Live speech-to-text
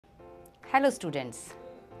Hello students.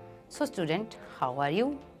 So student, how are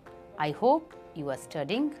you? I hope you are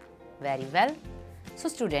studying very well. So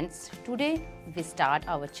students, today we start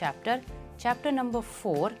our chapter number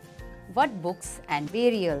 4, what books and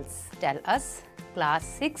burials tell us,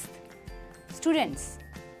 class 6th. Students,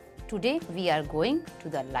 today we are going to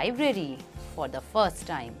the library for the first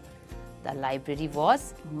time. The library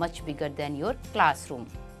was much bigger than your classroom.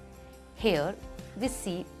 Here we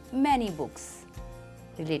see many books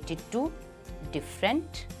related to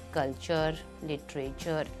different culture,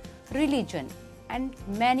 literature, religion and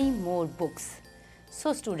many more books.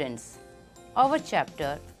 So students, our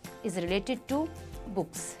chapter is related to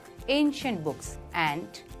books, ancient books,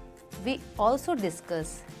 and we also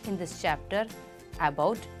discuss in this chapter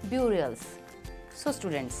about burials. So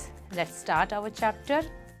students, let's start our chapter.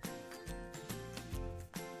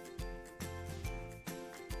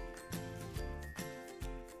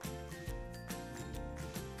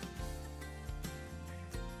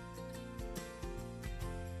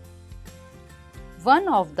 One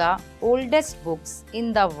of the oldest books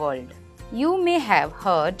in the world. You may have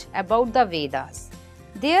heard about the Vedas.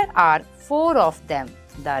 There are 4 of them,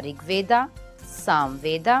 the Rig Veda, Sam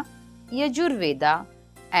Veda, Yajur Veda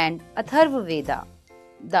and Atharva Veda.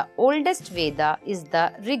 The oldest Veda is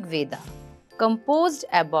the Rig Veda, composed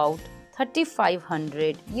about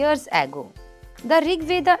 3500 years ago. The Rig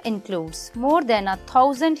Veda includes more than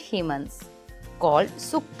 1000 hymns called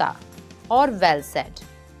Sukta or well said.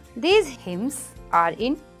 These hymns are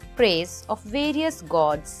in praise of various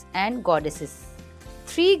gods and goddesses.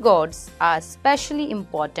 3 gods are specially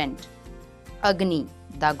important: Agni,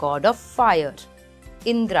 the god of fire;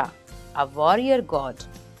 Indra, a warrior god;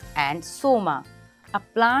 and Soma, a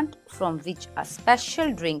plant from which a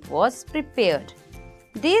special drink was prepared.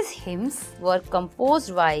 These hymns were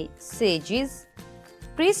composed by sages.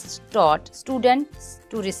 Priests taught students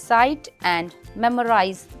to recite and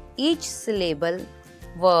memorize each syllable,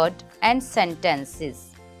 word and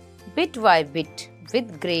sentences, bit by bit,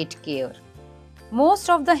 with great care. Most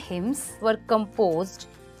of the hymns were composed,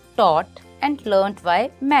 taught and learnt by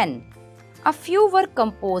men. A few were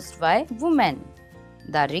composed by women.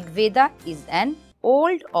 The Rig Veda is an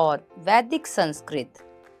old or Vedic Sanskrit,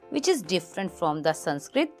 which is different from the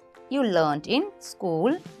Sanskrit you learnt in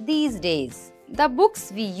school these days. The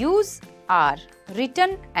books we use are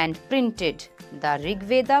written and printed. The Rig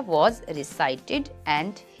Veda was recited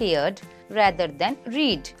and heard rather than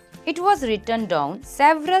read. It was written down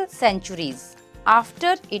several centuries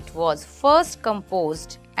after it was first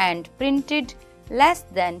composed and printed less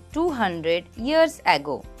than 200 years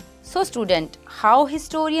ago. So student, how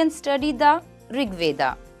historians study the Rig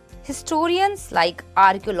Veda? Historians like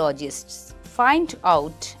archaeologists find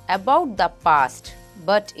out about the past,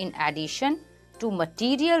 but in addition to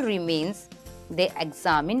material remains, they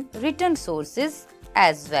examine written sources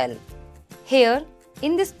as well. Here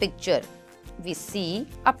in this picture, we see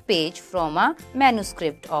a page from a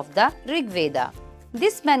manuscript of the Rig Veda.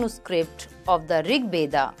 This manuscript of the Rig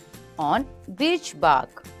Veda on birch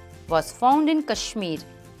bark was found in Kashmir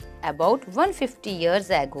about 150 years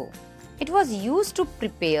ago. It was used to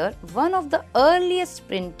prepare one of the earliest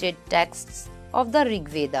printed texts of the Rig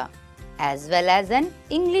Veda, as well as an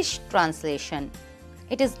English translation.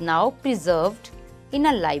 It is now preserved in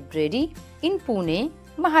a library in Pune,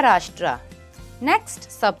 Maharashtra. Next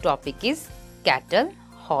subtopic is cattle,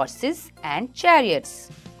 horses and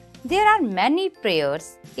chariots. There are many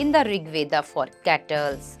prayers in the Rig Veda for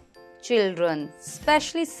cattle, children,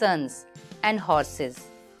 especially sons, and horses.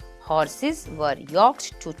 Horses were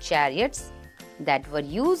yoked to chariots that were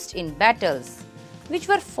used in battles, which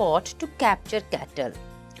were fought to capture cattle.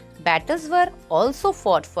 Battles were also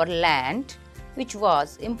fought for land, which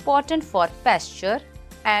was important for pasture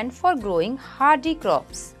and for growing hardy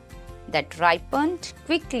crops that ripened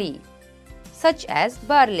quickly, such as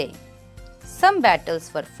barley. Some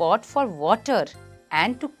battles were fought for water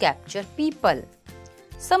and to capture people.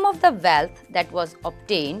 Some of the wealth that was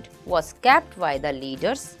obtained was kept by the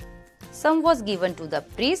leaders, some was given to the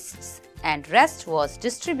priests, and rest was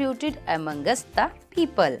distributed amongst the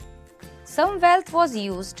people. Some wealth was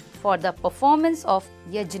used for the performance of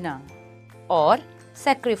yajna or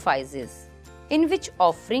sacrifices, in which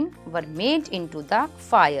offering were made into the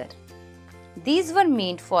fire. These were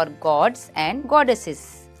meant for gods and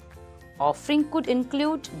goddesses. Offering could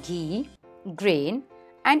include ghee, grain,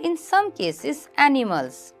 and in some cases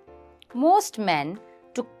animals. Most men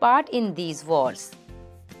took part in these wars.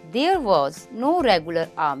 There was no regular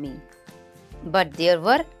army, but there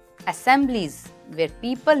were assemblies where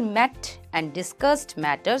people met and discussed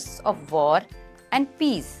matters of war and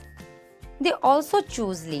peace. They also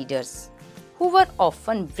chose leaders who were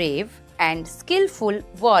often brave and skillful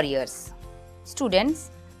warriors.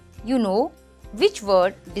 Students, you know which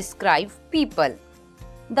word describes people?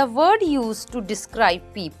 The word used to describe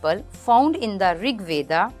people found in the Rig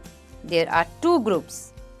Veda. There are two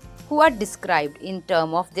groups who are described in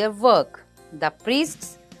terms of their work. The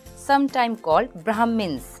priests, sometimes called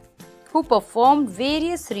Brahmins, who performed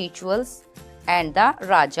various rituals, and the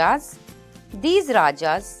Rajas. These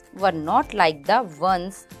Rajas were not like the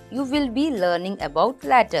ones you will be learning about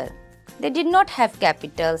later. They did not have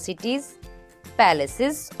capital cities,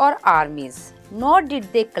 palaces or armies, nor did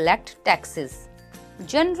they collect taxes.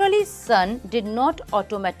 Generally, son did not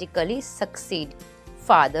automatically succeed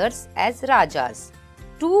fathers as Rajas.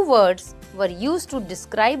 Two words were used to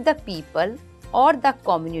describe the people or the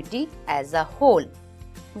community as a whole.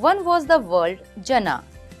 One was the word Jana,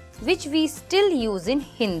 which we still use in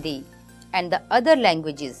Hindi and the other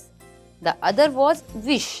languages. The other was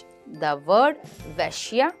Vish. The word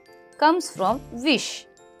Vaishya comes from Vish.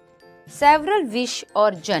 Several Vish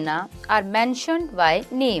or Jana are mentioned by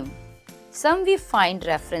name. Some we find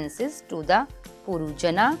references to the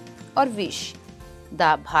Purujana or Vish,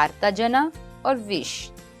 the Bhartajana or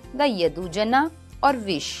Vish, the Yadujana or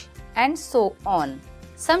Vish, and so on.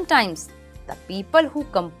 Sometimes the people who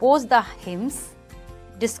composed the hymns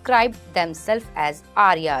described themselves as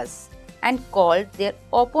Aryas and called their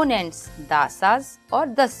opponents Dasas or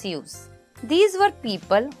Dasyus. These were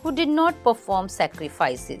people who did not perform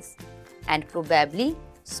sacrifices and probably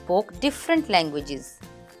spoke different languages.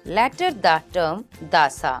 Later, the term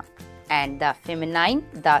Dasa and the feminine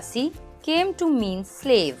Dasi came to mean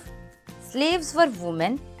slave. Slaves were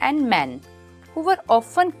women and men who were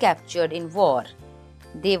often captured in war.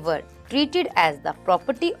 They were treated as the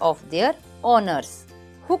property of their owners,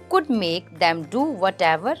 who could make them do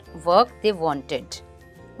whatever work they wanted.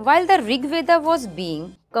 While the Rig Veda was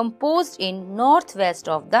being composed in northwest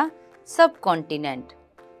of the subcontinent.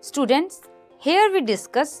 Students, here we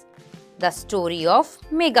discuss the story of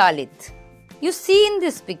megalith. You see in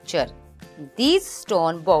this picture, these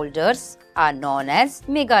stone boulders are known as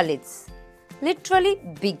megaliths, literally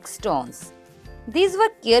big stones. These were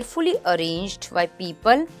carefully arranged by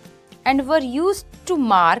people and were used to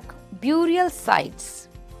mark burial sites.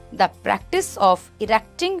 The practice of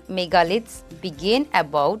erecting megaliths began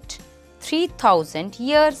about 3000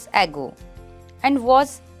 years ago and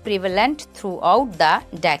was prevalent throughout the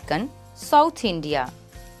Deccan, South India,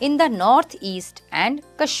 in the northeast and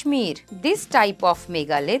Kashmir. This type of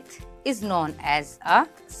megalith is known as a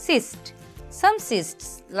cyst. Some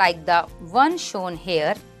cysts, like the one shown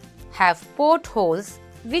here, have portholes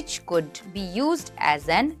which could be used as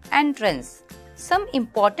an entrance. Some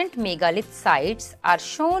important megalith sites are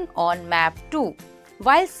shown on map 2.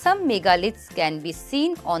 While some megaliths can be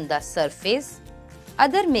seen on the surface,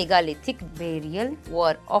 other megalithic burial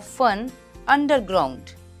were often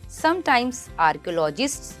underground. Sometimes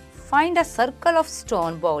archaeologists find a circle of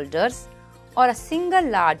stone boulders or a single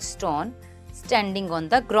large stone standing on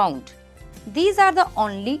the ground. These are the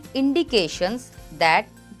only indications that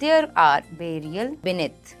there are burial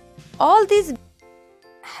beneath. All these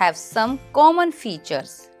have some common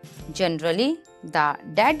features. Generally, the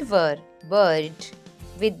dead were buried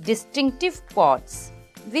with distinctive pots,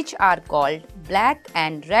 which are called black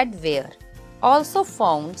and red ware. Also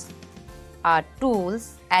found are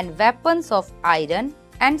tools and weapons of iron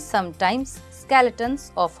and sometimes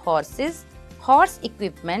skeletons of horses, horse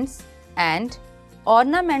equipments and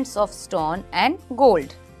ornaments of stone and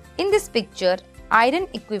gold. In this picture, iron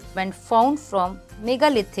equipment found from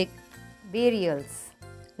megalithic burials.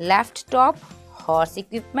 Left top, horse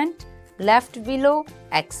equipment, left below,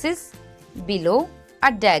 axis, below,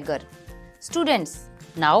 a dagger. Students,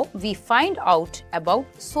 now we find out about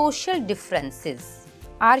social differences.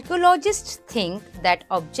 Archaeologists think that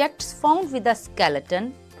objects found with a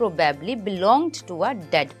skeleton probably belonged to a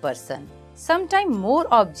dead person. Sometimes more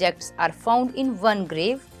objects are found in one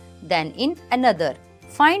grave than in another.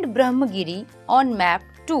 Find Brahmagiri on map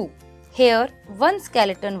 2. Here, one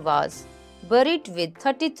skeleton was buried with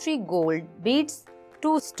 33 gold beads,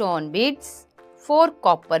 2 stone beads, 4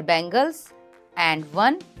 copper bangles, and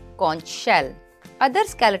 1 conch shell. Other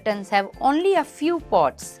skeletons have only a few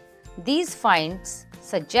pots. These finds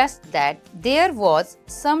suggest that there was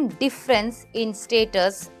some difference in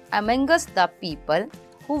status amongst the people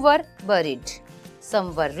who were buried.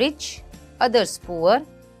 Some were rich, others poor,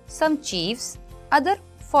 some chiefs, other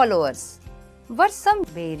followers. Were some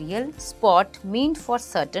burial spot meant for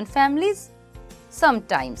certain families?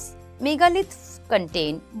 Sometimes megaliths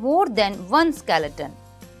contain more than one skeleton.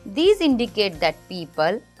 These indicate that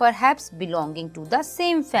people, perhaps belonging to the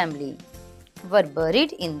same family, were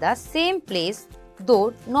buried in the same place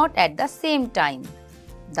though not at the same time.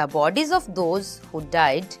 The bodies of those who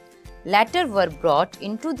died later were brought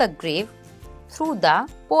into the grave through the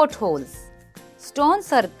portholes. Stone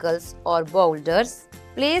circles or boulders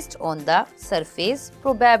placed on the surface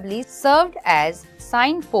probably served as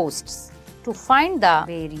signposts to find the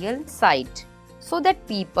burial site so that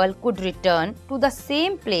people could return to the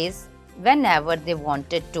same place whenever they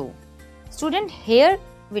wanted to. Student, here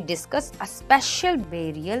we discuss a special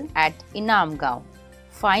burial at Inamgaon.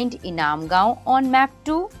 Find Inamgaon on map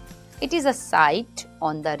 2. It is a site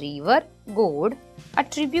on the river God, a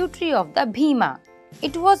tributary of the Bhima.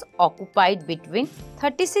 It was occupied between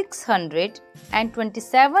 3600 and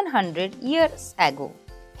 2700 years ago.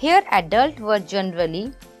 Here adults were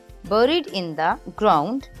generally buried in the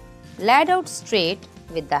ground, laid out straight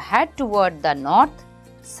with the head toward the north.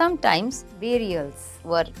 Sometimes burials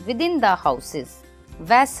were within the houses.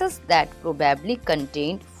 Vessels that probably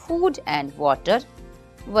contained food and water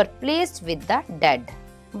were placed with the dead.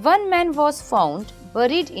 One man was found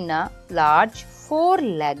buried in a large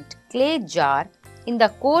four-legged clay jar in the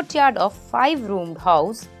courtyard of a 5-roomed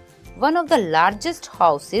house, one of the largest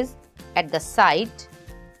houses at the site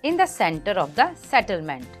in the center of the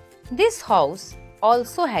settlement. This house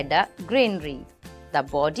also had a granary. The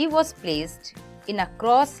body was placed in a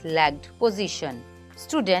cross-legged position.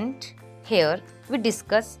 Student, here we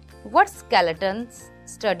discuss what skeletons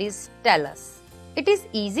studies tell us. It is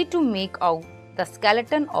easy to make out the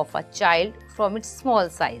skeleton of a child from its small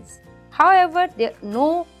size. However, there are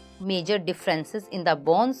no major differences in the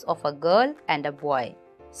bones of a girl and a boy.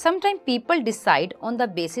 Sometimes people decide on the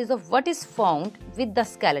basis of what is found with the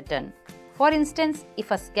skeleton. For instance,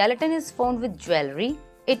 if a skeleton is found with jewelry,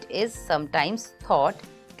 it is sometimes thought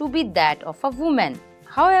to be that of a woman.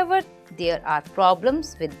 However, there are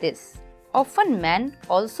problems with this. Often men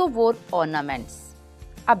also wore ornaments.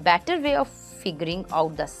 A better way of figuring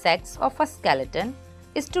out the sex of a skeleton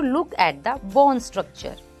is to look at the bone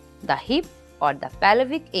structure. The hip or the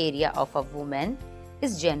pelvic area of a woman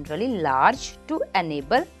is generally large to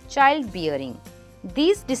enable childbearing.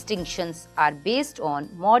 These distinctions are based on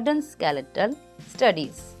modern skeletal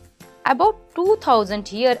studies. About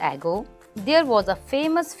 2000 years ago, there was a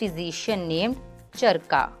famous physician named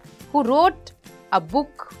Charaka who wrote a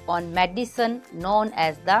book on medicine known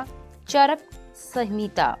as the Charak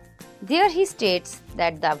Samhita. There he states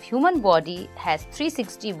that the human body has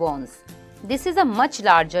 360 bones. This is a much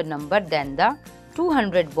larger number than the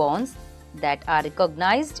 200 bones that are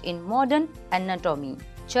recognized in modern anatomy.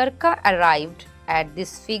 Charaka arrived at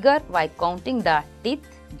this figure by counting the teeth,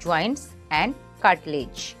 joints and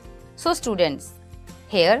cartilage. So students,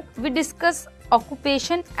 here we discuss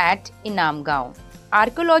occupation at Inamgaon.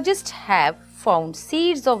 Archaeologists have found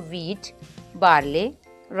seeds of wheat, barley,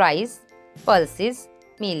 rice, pulses,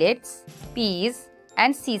 millets, peas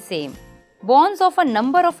and sesame. Bones of a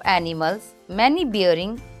number of animals, many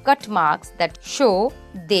bearing cut marks that show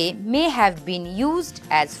they may have been used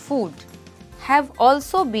as food, have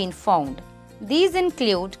also been found. These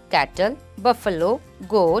include cattle, buffalo,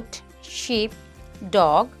 goat, sheep,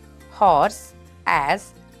 dog, horse,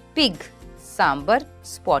 ass, pig, sambar,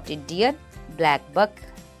 spotted deer, black buck,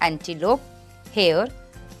 antelope, hare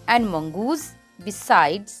and mongoose,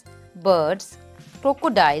 besides birds,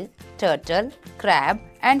 crocodile, turtle, crab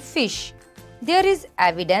and fish. There is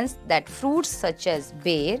evidence that fruits such as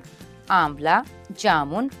bear, amla,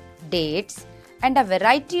 jamun, dates and a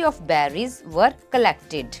variety of berries were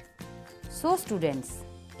collected. So students,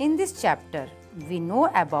 in this chapter we know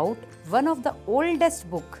about one of the oldest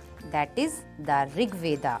book, that is the Rig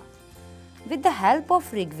Veda. With the help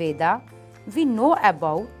of Rig Veda, we know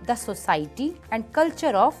about the society and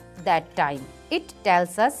culture of that time. It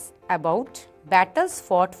tells us about battles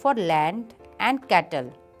fought for land and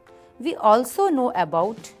cattle. We also know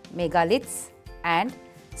about megaliths and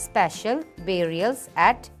special burials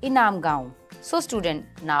at Inamgaon. So student,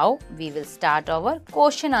 now we will start our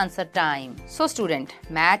question answer time. So student,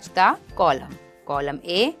 match the column. Column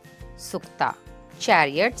A, Sukta,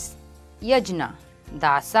 chariots, yajna,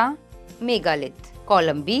 dasa, megalith.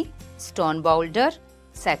 Column B, stone boulder,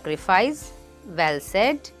 sacrifice, well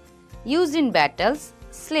said, used in battles,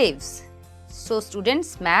 slaves. So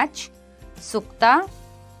students, match Sukta,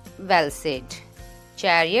 well said,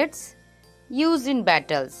 chariots, used in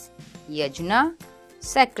battles, yajna,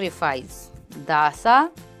 sacrifice,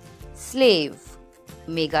 dasa, slave,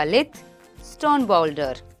 megalith, stone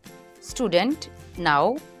boulder. Student,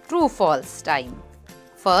 now true false time.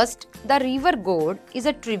 First, the river God is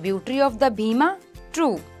a tributary of the Bhima.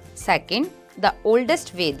 True. Second, the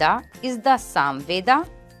oldest Veda is the Sam Veda.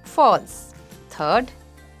 False. Third,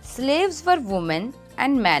 slaves were women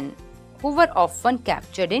and men. who were often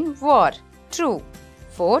captured in war. True.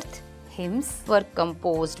 Fourth, hymns were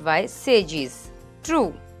composed by sages.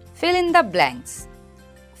 True. Fill in the blanks.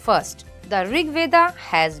 First, the Rig Veda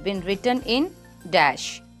has been written in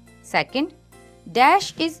dash. Second,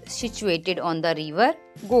 dash is situated on the river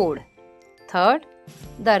God. Third,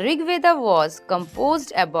 the Rig Veda was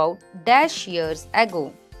composed about dash years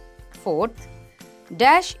ago. Fourth,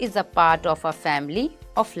 dash is a part of a family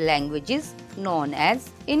of languages known as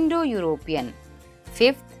Indo-European.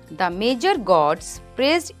 Fifth, the major gods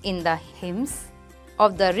praised in the hymns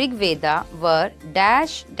of the Rig Veda were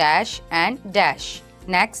dash, dash and dash.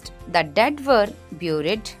 Next, the dead were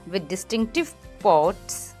buried with distinctive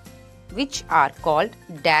pots which are called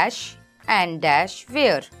dash and dash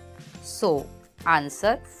ware. So,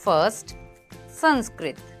 answer first,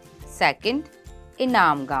 Sanskrit. Second,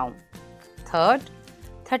 Inam Gaon. Third,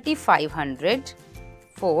 3500.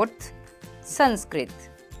 Fourth, Sanskrit.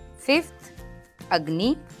 Fifth,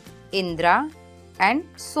 Agni, Indra and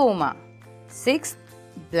Soma. Sixth,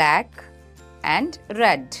 black and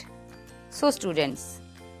red. So students,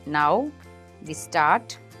 now we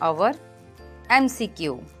start our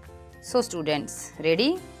MCQ. So students,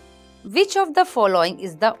 ready? Which of the following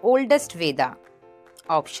is the oldest Veda?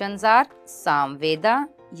 Options are Sam Veda,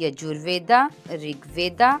 Yajur Veda, Rig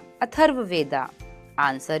Veda, Atharva Veda.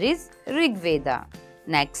 Answer is Rig Veda.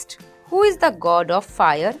 Next, who is the god of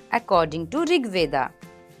fire according to Rig Veda?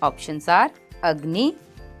 Options are Agni,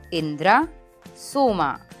 Indra,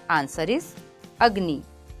 Soma. Answer is Agni.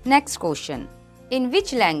 Next question. In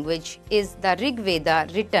which language is the Rig Veda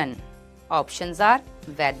written? Options are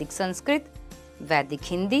Vedic Sanskrit, Vedic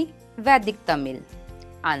Hindi, Vedic Tamil.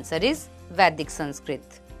 Answer is Vedic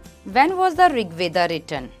Sanskrit. When was the Rig Veda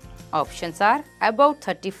written? Options are about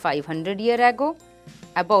 3500 years ago,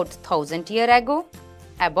 about 1000 years ago,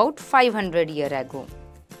 about 500 years ago.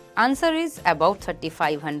 Answer is about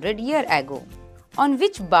 3500 years ago. On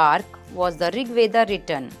which bark was the Rig Veda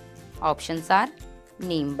written? Options are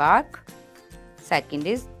Neem bark, second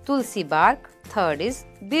is Tulsi bark, third is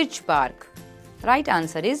Birch bark. Right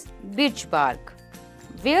answer is Birch bark.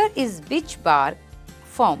 Where is Birch bark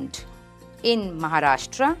found? In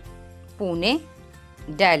Maharashtra, Pune,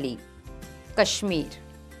 Delhi, Kashmir.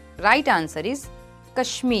 Right answer is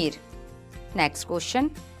Kashmir. Next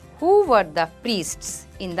question. Who were the priests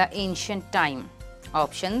in the ancient time?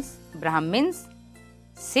 Options Brahmins,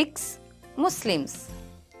 Sikhs, Muslims.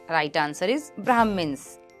 Right answer is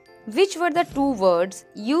Brahmins. Which were the two words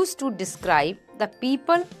used to describe the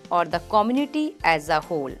people or the community as a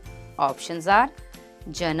whole? Options are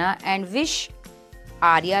Jana and Vish,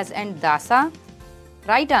 Aryas and Dasa.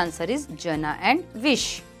 Right answer is Jana and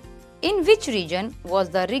Vish. In which region was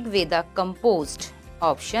the Rig Veda composed?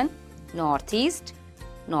 Option Northeast,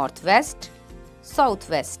 Northwest,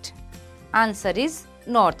 Southwest. Answer is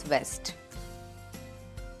Northwest.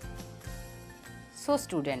 So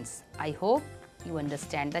students, I hope you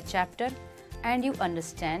understand the chapter and you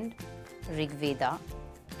understand Rig Veda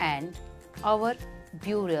and our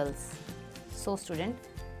burials. So student,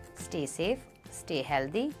 stay safe, stay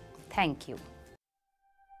healthy. Thank you.